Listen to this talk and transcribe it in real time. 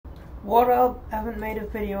What up? Haven't made a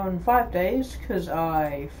video in 5 days because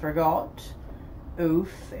I forgot.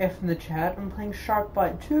 Oof. F in the chat. I'm playing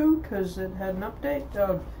Sharkbite 2 because it had an update.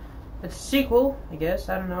 It's a sequel, I guess.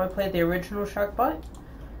 I don't know. I played the original Sharkbite.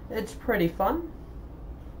 It's pretty fun.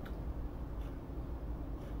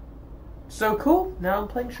 So cool. Now I'm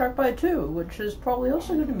playing Sharkbite 2, which is probably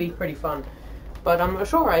also going to be pretty fun. But I'm not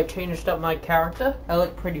sure. I changed up my character. I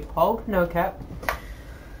look pretty pog. No cap.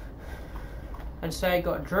 I'd say I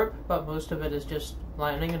got drip, but most of it is just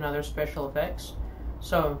lightning and other special effects.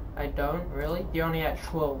 So, I don't, really. The only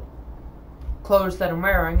actual clothes that I'm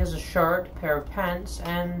wearing is a shirt, a pair of pants,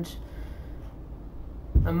 and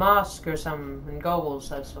a mask or something, and goggles,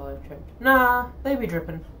 that's all I've checked. Nah, they be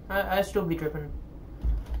dripping. I still be dripping.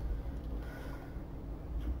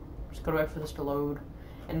 Just gotta wait for this to load.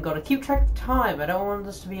 And gotta keep track of time. I don't want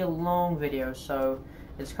this to be a long video, so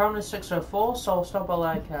it's currently 6:04, so I'll stop at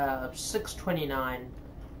like 6:29.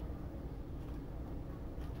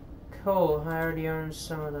 Cool, I already own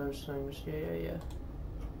some of those things. Yeah.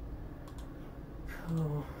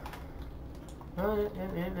 Cool. Alright,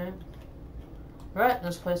 yeah. Right,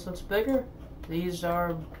 this place looks bigger. These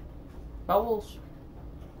are bubbles.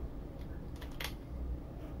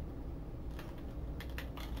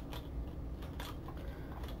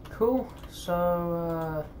 Cool,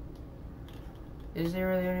 so, is they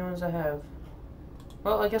really the only ones I have?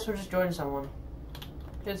 Well, I guess we'll just join someone.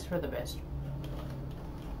 It's for the best.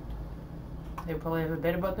 They probably have a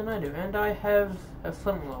better butt than I do. And I have a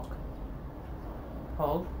flintlock.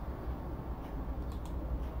 Pog.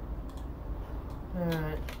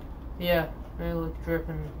 Alright. Yeah, they look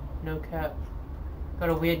dripping. No cap. Got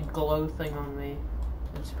a weird glow thing on me.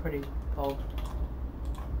 It's pretty pog.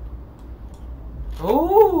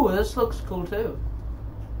 Ooh, this looks cool too.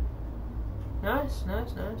 Nice.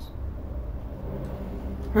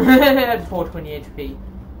 At 420 HP.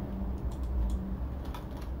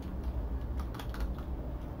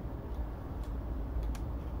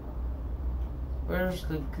 Where's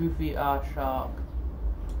the goofy shark?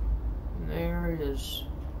 There it is.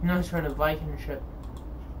 Nice trying a Viking ship.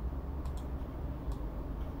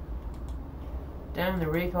 Damn, the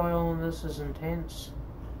recoil on this is intense.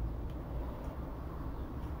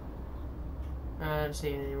 I don't see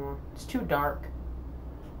it anymore. It's too dark.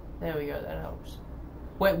 There we go, that helps.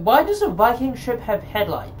 Wait, why does a Viking ship have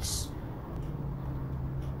headlights?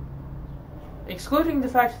 Excluding the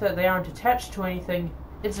fact that they aren't attached to anything,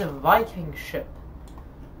 it's a Viking ship.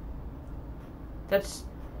 That's...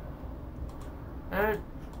 I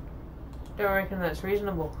don't reckon that's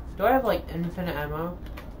reasonable. Do I have, like, infinite ammo?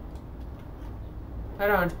 I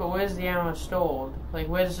don't, but where's the ammo stored? Like,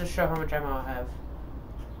 where does this show how much ammo I have?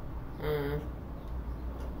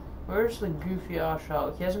 Where's the goofy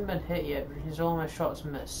shark? He hasn't been hit yet, but all my shots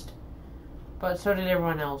missed. But so did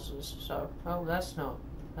everyone else's, so... Oh, that's not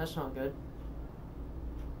good.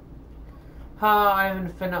 Ha, I have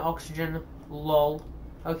infinite oxygen. Lol.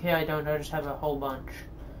 Okay, I don't, I just have a whole bunch.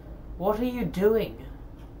 What are you doing?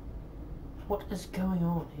 What is going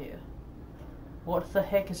on here? What the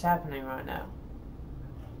heck is happening right now?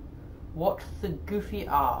 What the goofy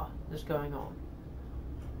is going on?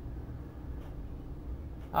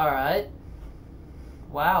 Alright.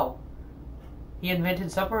 Wow. He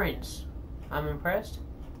invented submarines. I'm impressed.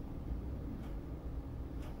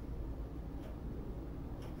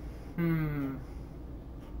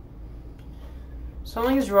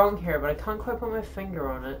 Something is wrong here, but I can't quite put my finger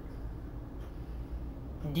on it.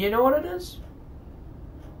 Do you know what it is?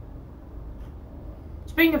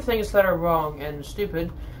 Speaking of things that are wrong and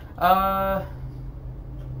stupid,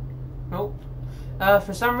 nope.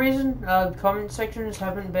 For some reason, comment sections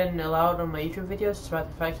haven't been allowed on my YouTube videos, despite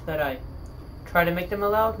the fact that I try to make them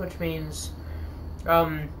allowed, which means,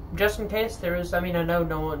 just in case there is, I know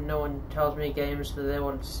no one tells me games that they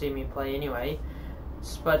want to see me play anyway,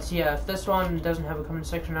 but yeah, if this one doesn't have a comment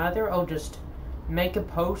section either, I'll just make a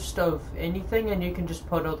post of anything and you can just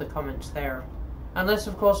put all the comments there. Unless,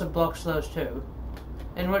 of course, it blocks those too.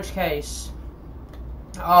 In which case,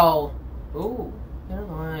 ooh, get out of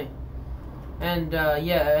the way. And,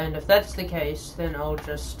 yeah, and if that's the case, then I'll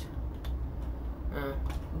just,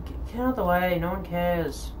 get out of the way, no one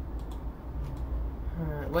cares.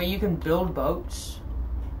 Well, you can build boats.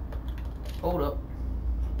 Hold up.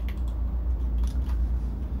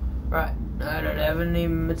 Right, I don't have any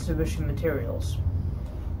Mitsubishi materials.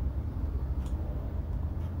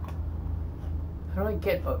 How do I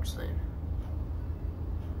get boats then?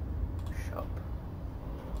 Shop.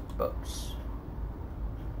 Boats.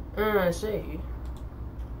 I see.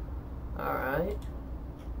 Alright.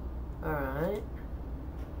 Alright.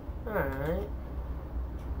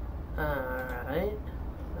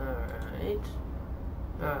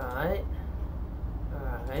 Alright.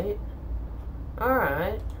 Alright.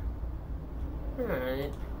 Alright. Alright.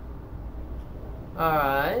 Alright.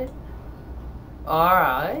 Alright.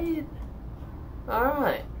 Alright.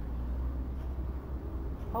 Alright.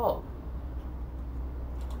 Oh.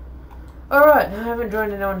 Alright, I haven't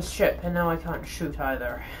joined anyone's ship, and now I can't shoot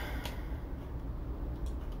either.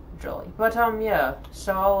 Jolly. But, yeah,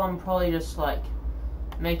 so I'll, probably just, like,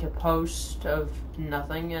 make a post of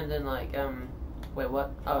nothing, and then, like, wait,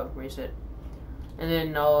 what? Oh, reset. And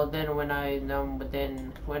then when I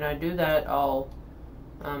do that,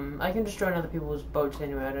 I can just join other people's boats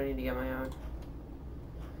anyway, I don't need to get my own.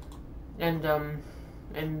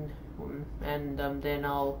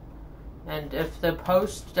 And if the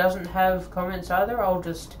post doesn't have comments either, I'll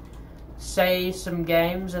just say some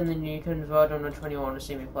games and then you can vote on which one you want to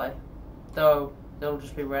see me play. Though, they'll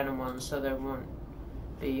just be random ones, so they won't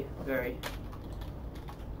be very,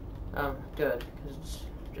 good, because it's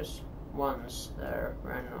just ones that are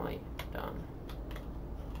randomly done.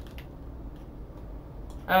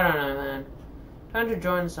 I don't know, man. Time to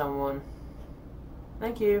join someone.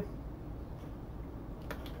 Thank you.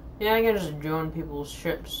 Yeah, I can just join people's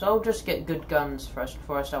ships. I'll just get good guns first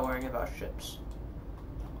before I start worrying about ships.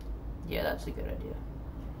 Yeah, that's a good idea.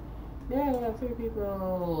 Yeah, we have 3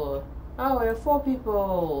 people. Oh, we have 4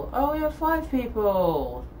 people. Oh, we have 5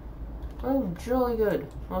 people. Oh, jolly good.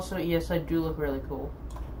 Also, yes, I do look really cool.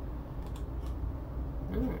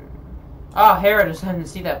 Oh, here it is. I didn't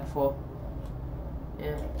see that before.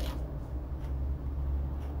 Yeah.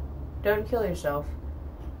 Don't kill yourself.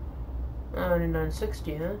 Oh, only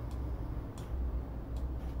 960, huh?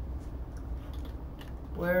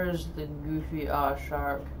 Where's the goofy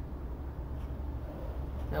shark?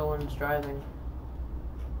 No one's driving.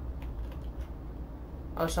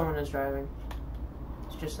 Oh, someone is driving.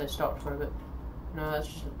 It's just they stopped for a bit. No, that's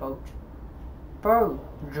just a boat. Bro,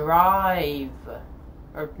 drive!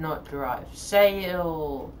 Or not drive.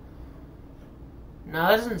 Sail! No,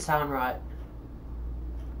 that doesn't sound right.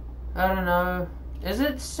 I don't know. Is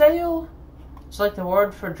it sail? It's like the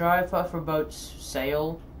word for drive for boats,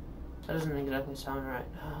 sail. That doesn't exactly sound right.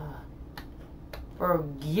 Bro,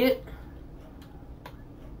 get.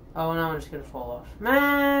 Oh, now I'm just gonna fall off.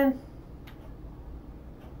 Man!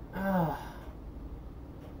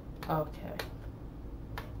 Okay.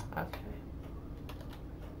 Okay.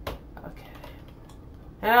 Okay.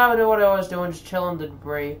 And I'll do what I was doing, just chill on the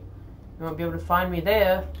debris. You won't be able to find me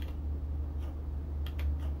there.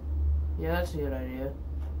 Yeah, that's a good idea.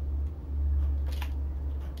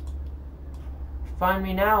 Find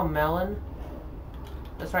me now, Melon.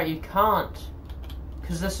 That's right, you can't.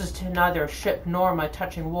 Because this is neither a ship nor am I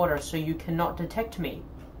touching water, so you cannot detect me.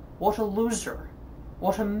 What a loser.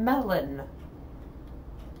 What a melon.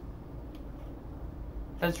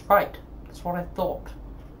 That's right. That's what I thought.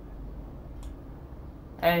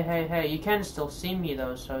 Hey, hey, hey, you can still see me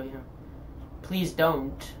though, so, you know. Please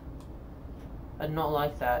don't. I'd not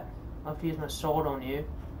like that. I'll have to use my sword on you.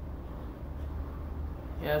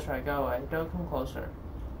 Yeah, that's right, go away. Don't come closer.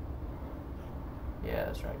 Yeah,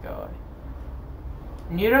 that's right, go away.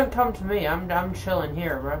 And you don't come to me. I'm chilling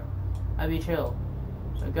here, bro. I be chill.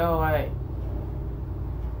 So go away.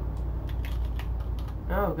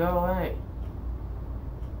 No, go away.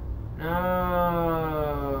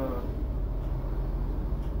 No.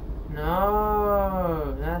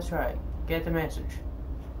 No. That's right. Get the message.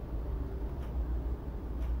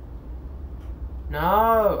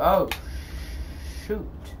 No. Oh, shoot.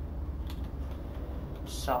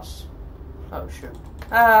 Sus. Oh, shoot.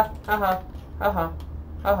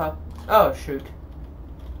 Oh, shoot.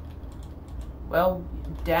 Well,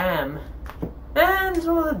 damn. And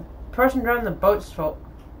so the person driving the boat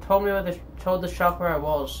told me told the shop where I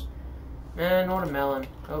was. Man, what a melon.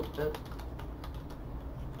 Oh,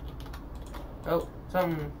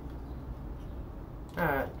 something.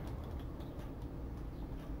 Alright.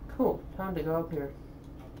 Cool. Time to go up here.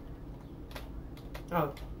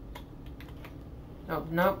 Oh. Oh,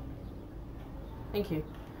 nope. Thank you.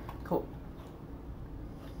 Cool.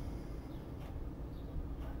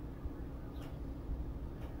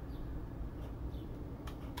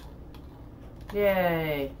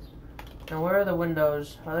 Yay! Now where are the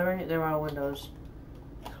windows? Are there any? There are windows.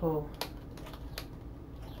 Cool.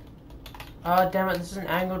 Oh, damn it, this isn't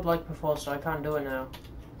angled like before, so I can't do it now.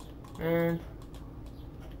 Man.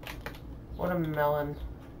 What a melon.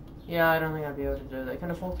 Yeah, I don't think I'd be able to do that.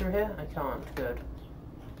 Can I fall through here? I can't. Good.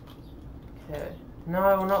 Okay. No,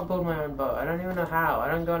 I will not build my own boat. I don't even know how. I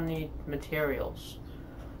don't got any materials.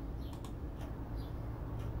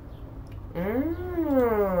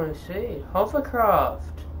 I see.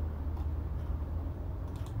 Hovercraft.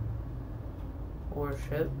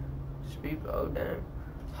 Warship. Speed. Oh damn.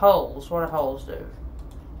 Hulls. What do hulls do?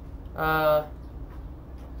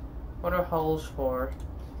 What are hulls for?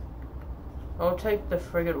 I'll take the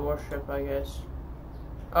frigate warship, I guess.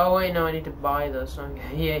 Oh wait, no, I need to buy this.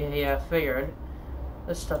 Okay, yeah, I figured.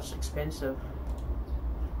 This stuff's expensive.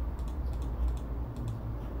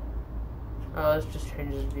 Oh, this just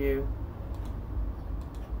changes view.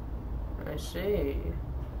 I see.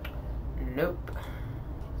 Nope.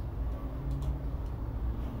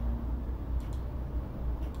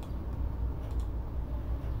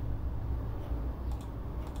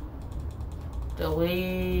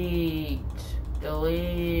 Delete.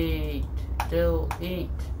 Delete. Delete.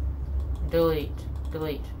 Delete.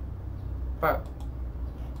 Delete. Bar.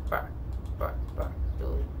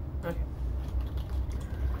 Delete. Okay.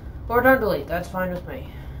 Or don't delete. That's fine with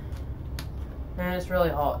me. And it's really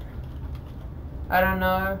hot. I don't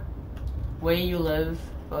know where you live,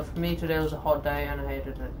 but for me today was a hot day and I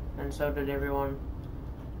hated it. And so did everyone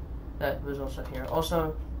that was also here.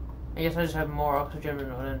 Also, I guess I just have more oxygen but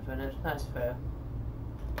not infinite. That's fair.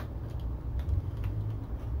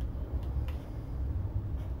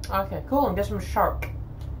 Okay, cool. I'm guessing shark.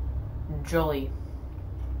 Jolly.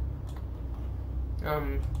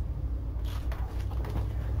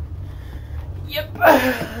 Yep.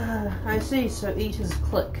 I see. So eat is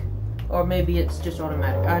click, or maybe it's just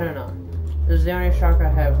automatic. I don't know. This is the only shark I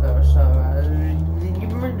have though. So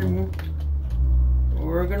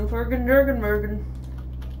Mergen.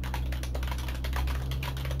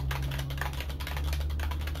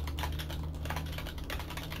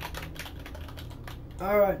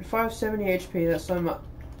 Alright, 570 HP, that's so much.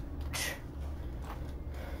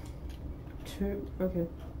 2, okay.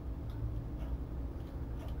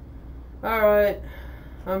 Alright,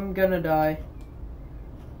 I'm gonna die.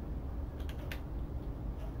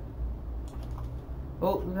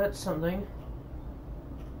 Oh, that's something.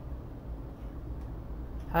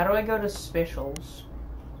 How do I go to specials?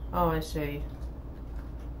 Oh, I see.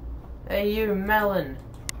 Hey you, melon!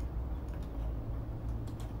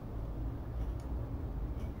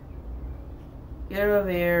 Get over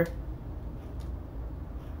here.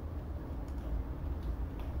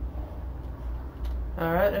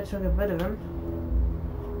 Alright, I took a bit of him.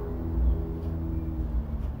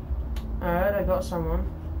 Alright, I got someone.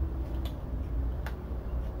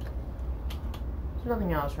 There's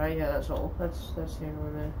nothing else, right? Yeah, that's all. That's the only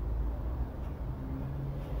one there.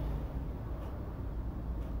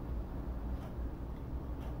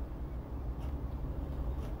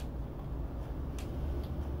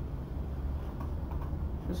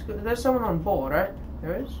 There's someone on board, right?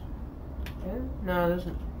 There is? Yeah? No, there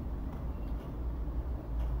isn't.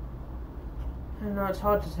 I don't know, it's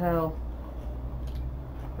hard to tell.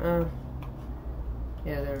 Yeah,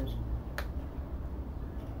 there is.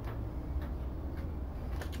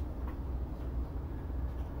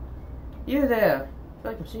 You there! I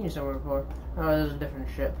feel like I've seen you somewhere before. Oh, there's a different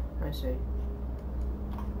ship. I see.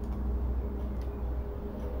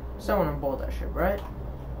 Someone on board that ship, right?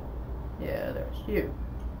 Yeah, there's you.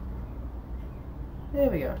 There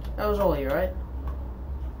we go. That was all you, right?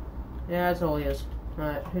 Yeah, that's all he is.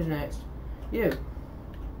 Alright, who's next? You.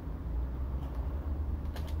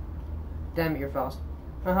 Damn it, you're fast.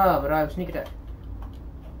 Aha, but I have sneak attack.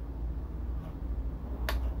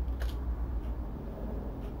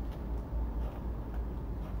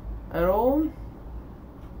 At all?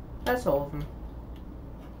 That's all of them.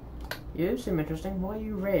 You seem interesting. Why are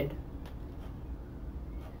you red?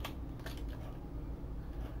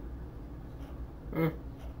 Oh,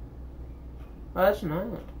 that's an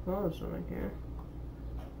island. Oh, there's something here.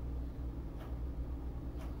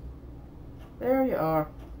 There you are.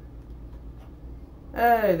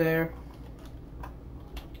 Hey there.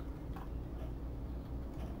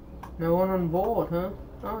 No one on board, huh?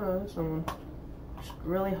 Oh no, there's someone. It's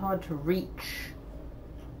really hard to reach.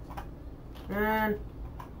 Man,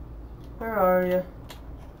 where are you?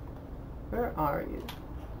 Where are you?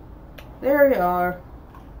 There you are.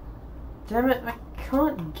 Damn it, I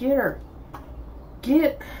can't get her.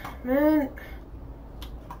 Get, man.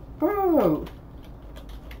 Bro.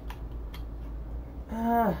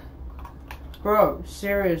 Bro,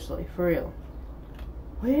 seriously, for real.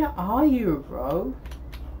 Where are you, bro?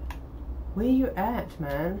 Where you at,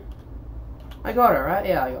 man? I got her, right?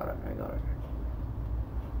 Yeah, I got her.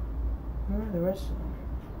 Where are the rest of them?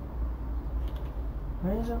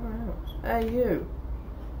 Where's everyone else? Hey, you.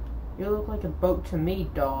 You look like a boat to me,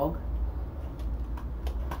 dog.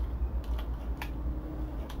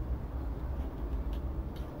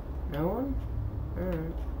 No one?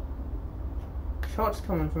 Alright. Shots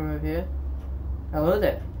coming from over here. Hello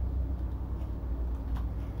there.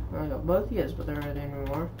 I got both ears, but there aren't any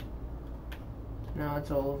more. No,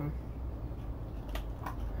 it's all of them.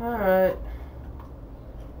 Alright.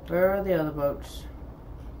 Where are the other boats?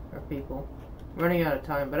 Or people? I'm running out of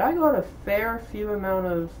time, but I got a fair few amount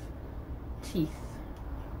of teeth.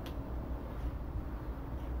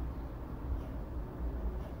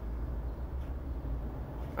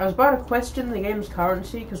 I was about to question the game's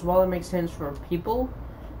currency, because while it makes sense for people,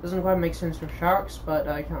 it doesn't quite make sense for sharks, but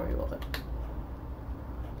I can't be bothered.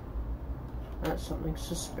 That's something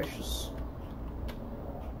suspicious.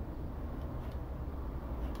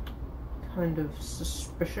 Kind of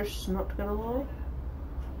suspicious, not gonna lie.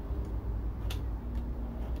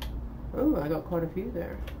 Oh, I got quite a few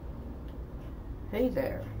there. Hey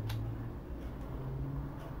there.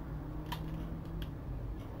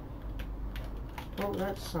 Oh,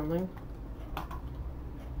 that's something.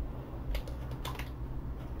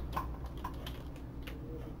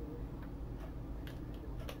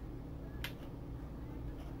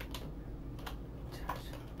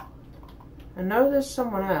 I know there's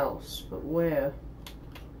someone else, but where?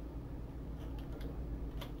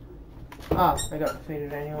 Ah, I got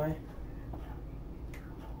defeated anyway.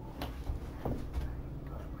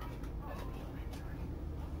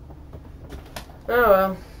 Oh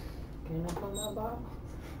well. Can I put my bar?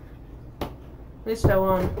 At least I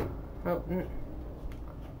won. Oh, I'm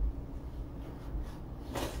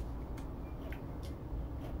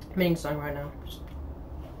eating something right now.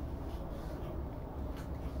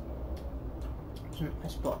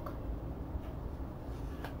 Nice block.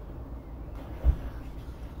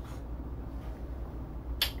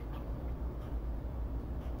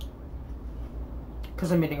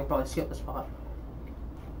 Because I'm eating, I'll probably skip the spot.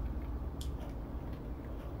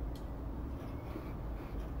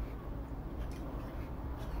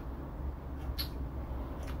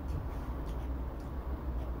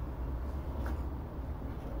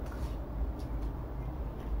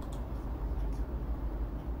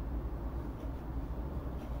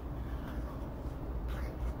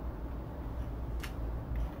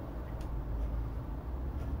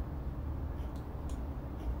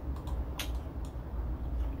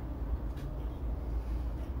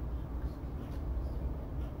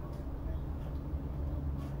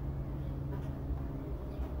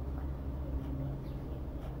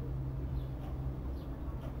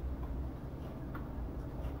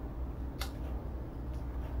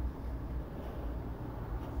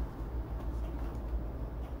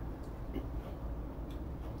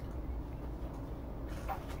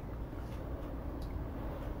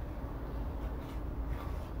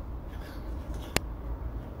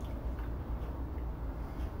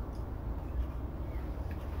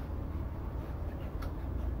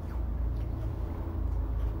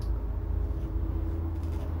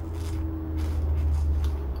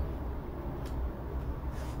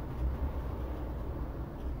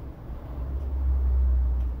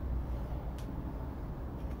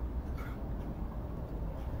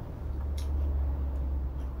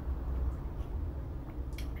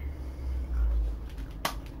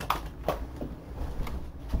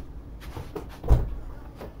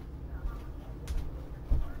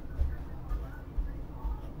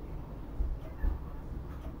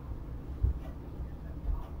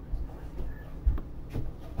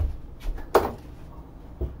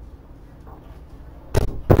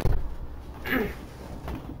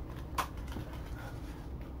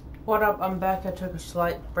 What up, I'm back. I took a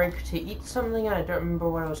slight break to eat something and I don't remember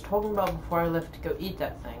what I was talking about before I left to go eat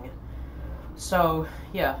that thing. So,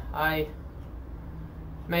 yeah, I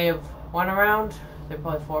may have won a round. They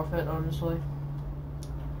probably forfeit, honestly.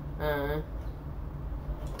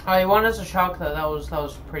 I won as a shark though. That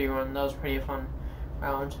was pretty run. That was pretty fun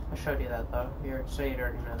round. I showed you that though. So you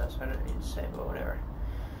already know that, so I don't need to say, but whatever.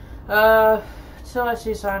 Till I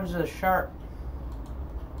see signs of the shark.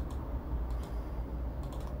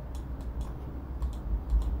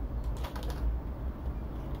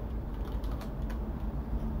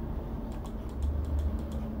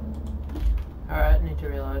 Alright, need to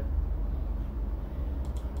reload.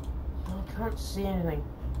 I can't see anything.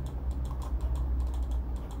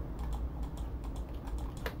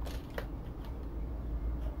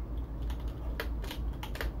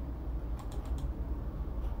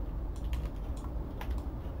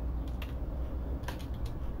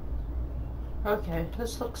 Okay,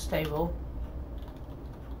 this looks stable.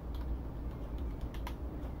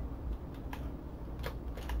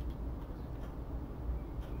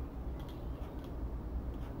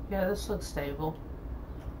 Yeah, this looks stable.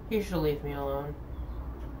 You should leave me alone.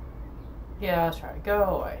 Yeah, that's right. Go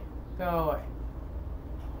away. Go away.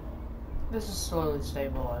 This is slowly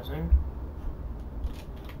stabilizing.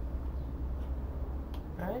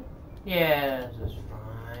 Right? Yeah, this is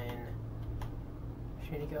fine.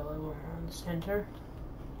 Just need to go a little more in the center.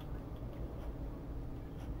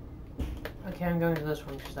 Okay, I'm going to this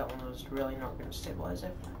one because that one was really not going to stabilize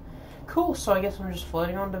it. Cool, so I guess I'm just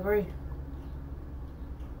floating on debris.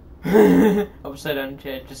 Upside down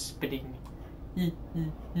chair, just spitting.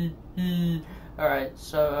 Alright,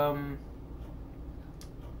 so,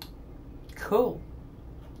 cool.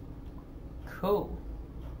 Cool.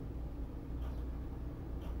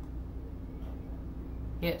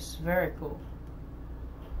 Yes, very cool.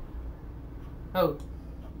 Oh.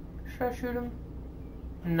 Should I shoot him?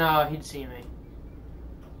 No, he'd see me.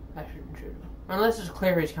 I shouldn't shoot him. Unless it's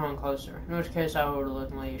clear he's coming closer. In which case I would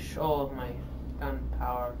unleash all of my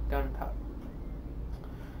gunpowder.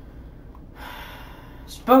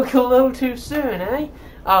 Spoke a little too soon, eh?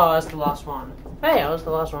 Oh, that's the last one. Hey, that was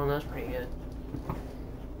the last one. That's pretty good.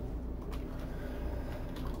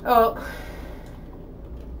 Oh.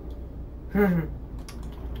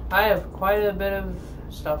 I have quite a bit of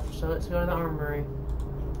stuff, so let's go to the armory.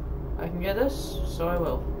 I can get this, so I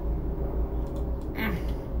will.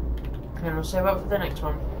 And I'll save up for the next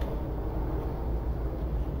one.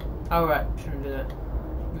 Oh right, shouldn't do that.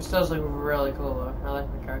 This does look really cool though. I like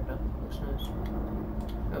my character. Looks nice.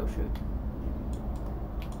 Oh shoot.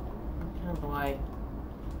 Out of the way.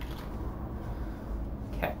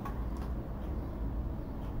 Okay.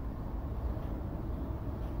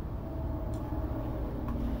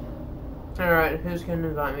 Alright, who's gonna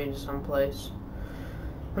invite me to some place?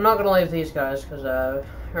 I'm not gonna leave these guys because I've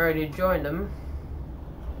already joined them.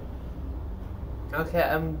 Okay,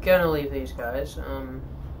 I'm gonna leave these guys.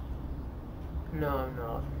 No, I'm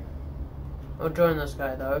not. I'll join this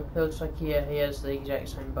guy though. It looks like he has the exact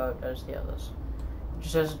same boat as the others. It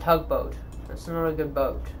just has a tugboat. That's not a good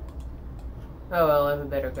boat. Oh well, I have a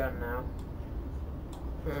better gun now.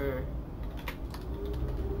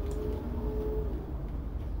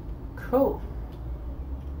 Cool.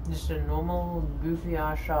 Just a normal, goofy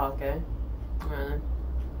ass shark, eh? Alright.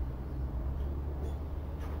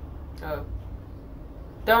 Oh.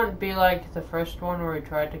 Don't be like the first one where he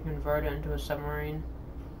tried to convert it into a submarine.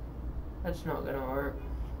 That's not gonna work.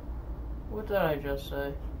 What did I just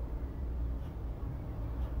say?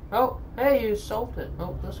 Oh, hey, you solved it.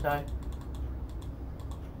 Oh, this guy.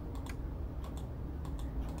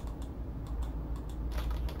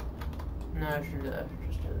 No, I should do that.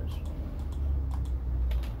 Just do this.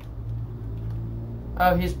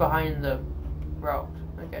 Oh, he's behind the rock.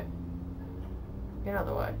 Okay. Get out of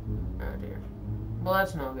the way. Oh dear. Well,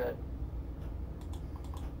 that's no good.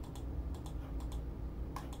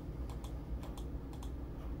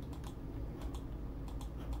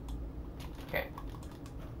 Okay.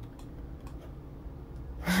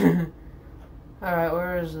 Alright,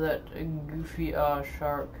 where is that goofy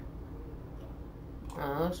shark?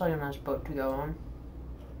 Looks like a nice boat to go on.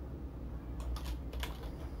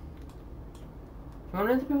 One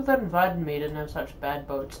of the people that invited me didn't have such bad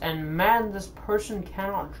boats, and man, this person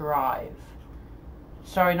cannot drive.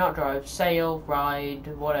 Sorry, not drive. Sail, ride,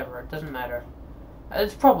 whatever. It doesn't matter.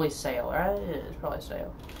 It's probably sail, right? Yeah, it's probably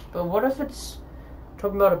sail. But what if it's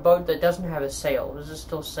talking about a boat that doesn't have a sail? Is it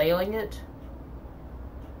still sailing it?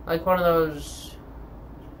 Like one of those,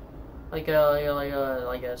 like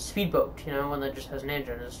a speedboat, you know, one that just has an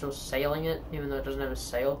engine. Is it still sailing it, even though it doesn't have a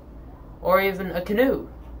sail? Or even a canoe.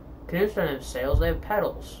 Canoes don't have sails; they have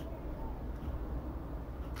paddles.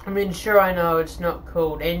 I mean, sure, I know it's not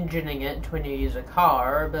called engineing it when you use a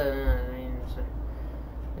car, but I mean,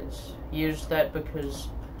 it's used that because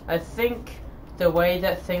I think the way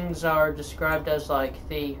that things are described as like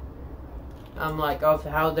the like of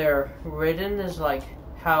how they're ridden is like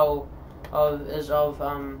how it's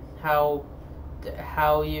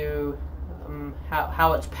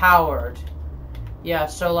powered. Yeah,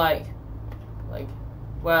 so like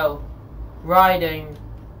well, riding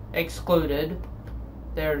excluded.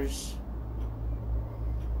 There's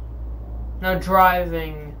no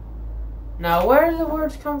driving. Now, where do the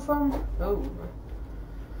words come from? Oh.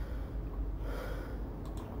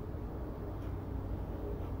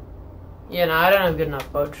 Yeah, no, I don't have good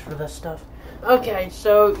enough boats for this stuff. Okay,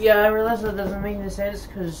 so, yeah, I realize that doesn't make any sense,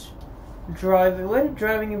 because driving... Where did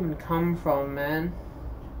driving even come from, man?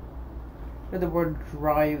 Where did the word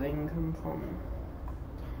driving come from?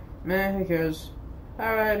 Man, who cares?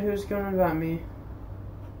 Alright, who's going to invite me?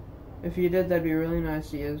 If you did, that'd be really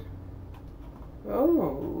nice of you.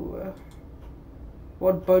 Oh.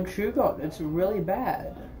 What boat you got? It's really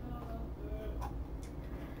bad.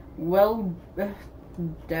 Well,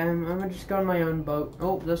 damn, I'm gonna just go on my own boat.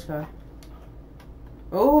 Oh, this guy.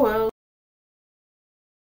 Oh, well.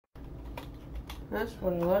 That's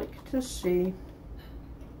what I like to see.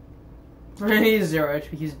 He's 0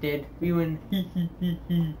 HP, he's dead. We win.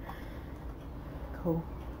 Cool.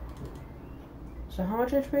 So how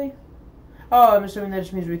much HP? Oh, I'm assuming that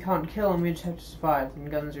just means we can't kill him, we just have to survive, and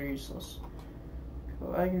guns are useless.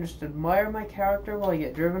 Cool. I can just admire my character while I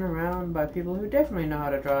get driven around by people who definitely know how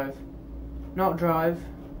to drive. Not drive.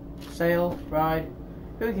 Sail. Ride.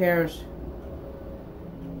 Who cares?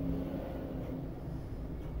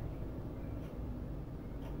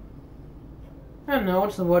 I don't know,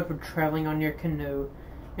 what's the word for traveling on your canoe?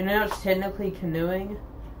 You know, it's technically canoeing,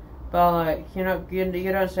 but like, you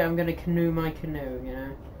don't say I'm gonna canoe my canoe, you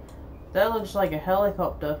know? That looks like a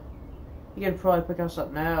helicopter. You could probably pick us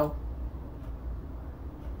up now.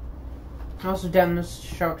 Also, damn, this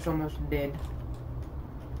shark's almost dead.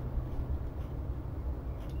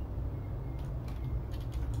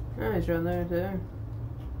 Oh, he's right there too.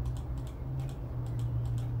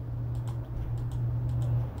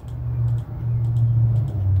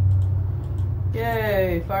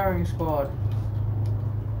 Yay, firing squad.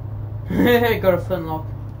 Got a flintlock.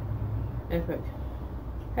 Epic.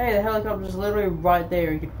 Hey, the helicopter's literally right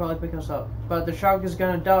there. You could probably pick us up. But the shark is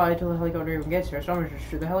gonna die till the helicopter even gets here, so I'm gonna just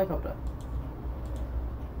shoot the helicopter.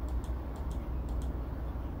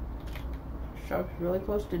 Shark's really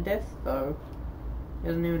close to death, though. He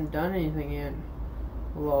hasn't even done anything yet.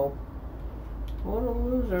 Lol. What a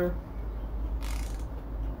loser.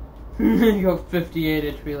 You got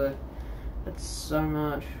 58 HP left. That's so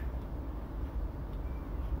much.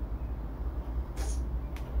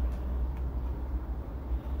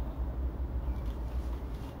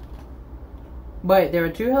 Wait, there are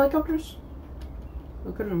 2 helicopters?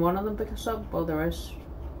 Well, couldn't one of them pick us up while the rest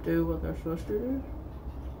do what they're supposed to do?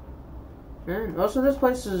 And also, this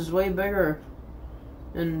place is way bigger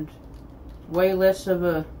and way less of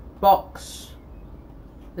a box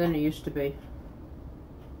than it used to be.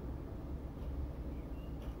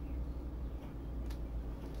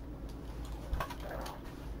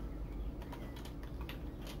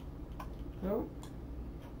 Oh.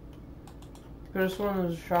 There's one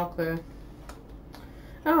there's a shark there.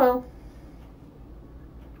 Oh well.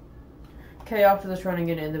 Okay, after this running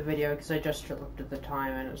into the video, because I just looked at the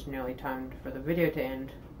time and it was nearly time for the video to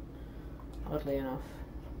end. Oddly enough.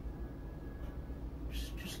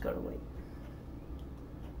 Just gotta wait.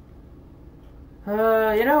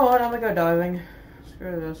 You know what? I'm gonna go diving.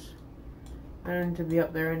 Screw this. I don't need to be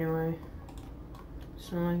up there anyway.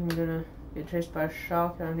 It's not like I'm gonna get chased by a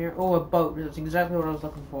shark down here. Oh, a boat. That's exactly what I was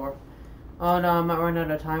looking for. Oh no, I might run out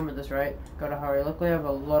of time with this, right? Gotta hurry. Luckily I have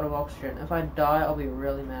a lot of oxygen. If I die, I'll be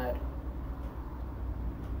really mad.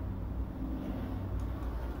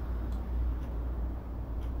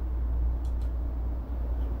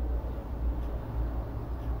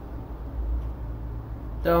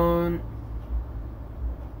 Don't.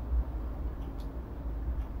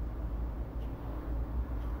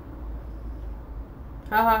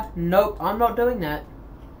 Haha, nope, I'm not doing that.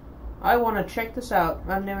 I want to check this out.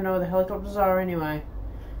 I don't even know where the helicopters are anyway.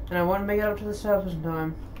 And I want to make it up to the surface in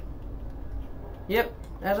time. Yep,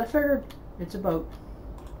 as I figured, it's a boat.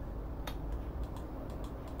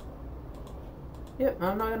 Yep,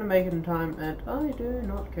 I'm not going to make it in time, and I do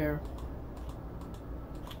not care.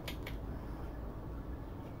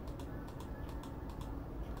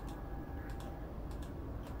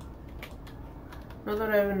 Not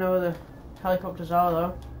that I even know where the helicopters are,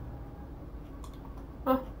 though.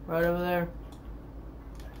 Oh, right over there.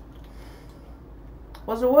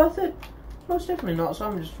 Was it worth it? Most definitely not, so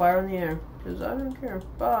I'm just firing in the air. Because I don't care.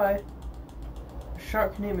 Bye. A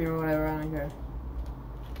shark can hit me or whatever, I don't care.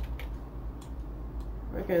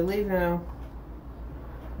 Okay, leave now.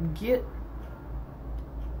 Get.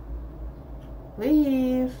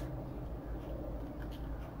 Leave.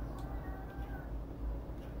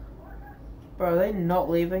 Bro, are they not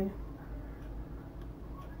leaving?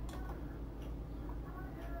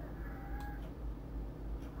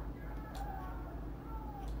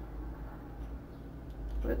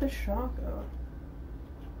 Where'd the shark go?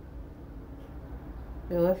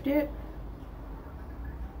 They left yet?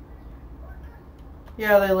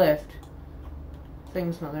 Yeah, they left.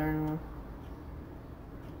 Thing's not there anymore.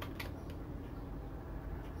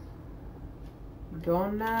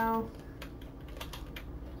 Gone now?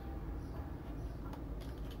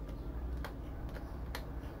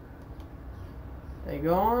 They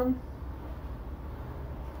gone?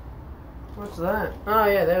 What's that? Oh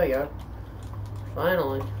yeah, there we go.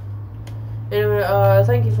 Finally. Anyway,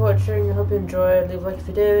 thank you for watching. I hope you enjoyed. Leave a like if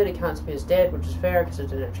you did. It counts me as dead, which is fair because I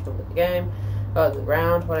didn't actually complete the game. The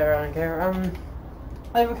round, whatever, I don't care.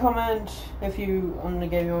 Leave a comment if you on the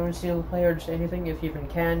game you want to see the player or just anything, if you even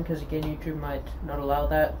can, because again YouTube might not allow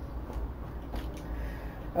that.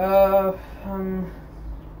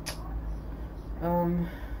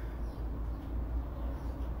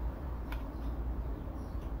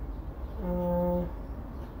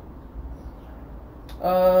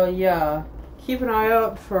 Uh, yeah. Keep an eye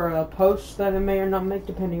out for posts that I may or not make,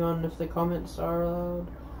 depending on if the comments are allowed.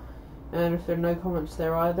 And if there are no comments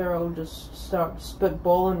there either, I'll just start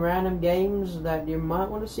spitballing random games that you might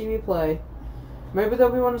want to see me play. Maybe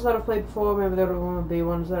there'll be ones that I've played before, maybe there'll be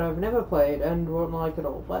ones that I've never played and won't like at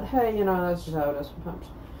all. But hey, you know, that's just how it is sometimes.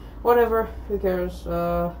 Whatever, who cares?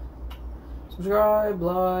 Subscribe,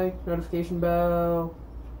 like, notification bell.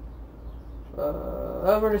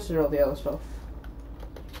 I've already said all the other stuff.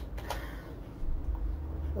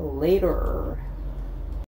 Later.